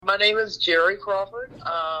name is Jerry Crawford.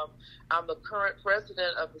 I'm the current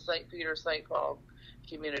president of the St. Peter St. Paul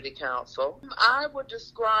Community Council. I would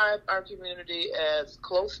describe our community as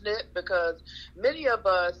close-knit because many of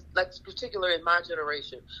us, like particularly in my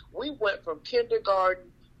generation, we went from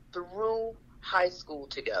kindergarten through high school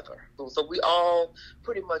together. So we all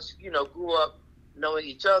pretty much, grew up knowing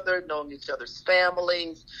each other, knowing each other's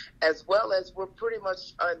families, as well as we're pretty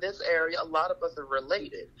much in this area, a lot of us are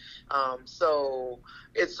related. So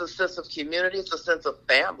it's a sense of community, it's a sense of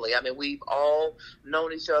family. I mean, we've all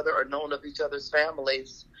known each other or known of each other's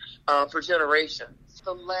families for generations.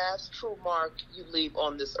 The last true mark you leave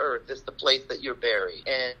on this earth is the place that you're buried.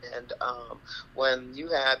 And when you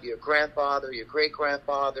have your grandfather, your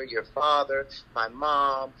great-grandfather, your father, my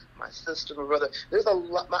mom, my sister, my brother, there's a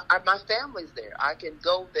lot, my family's there. I can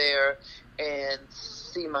go there and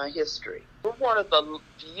see my history. We're one of the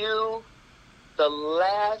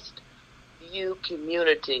last few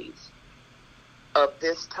communities of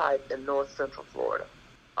this type in North Central Florida.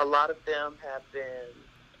 A lot of them have been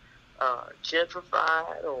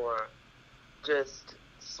gentrified or just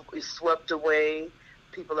swept away.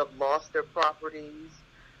 People have lost their properties.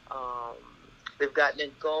 They've gotten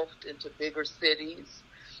engulfed into bigger cities.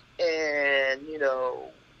 And,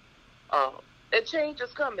 and change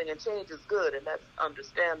is coming, and change is good, and that's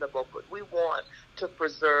understandable. But we want to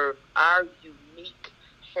preserve our unique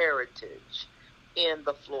heritage in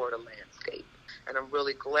the Florida landscape. And I'm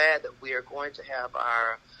really glad that we are going to have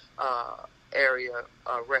our area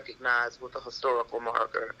recognized with a historical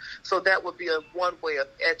marker. So that would be one way of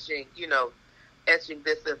etching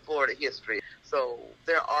this in Florida history. So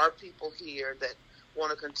there are people here that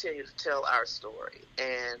want to continue to tell our story.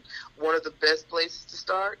 And one of the best places to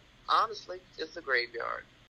start, honestly, is the graveyard.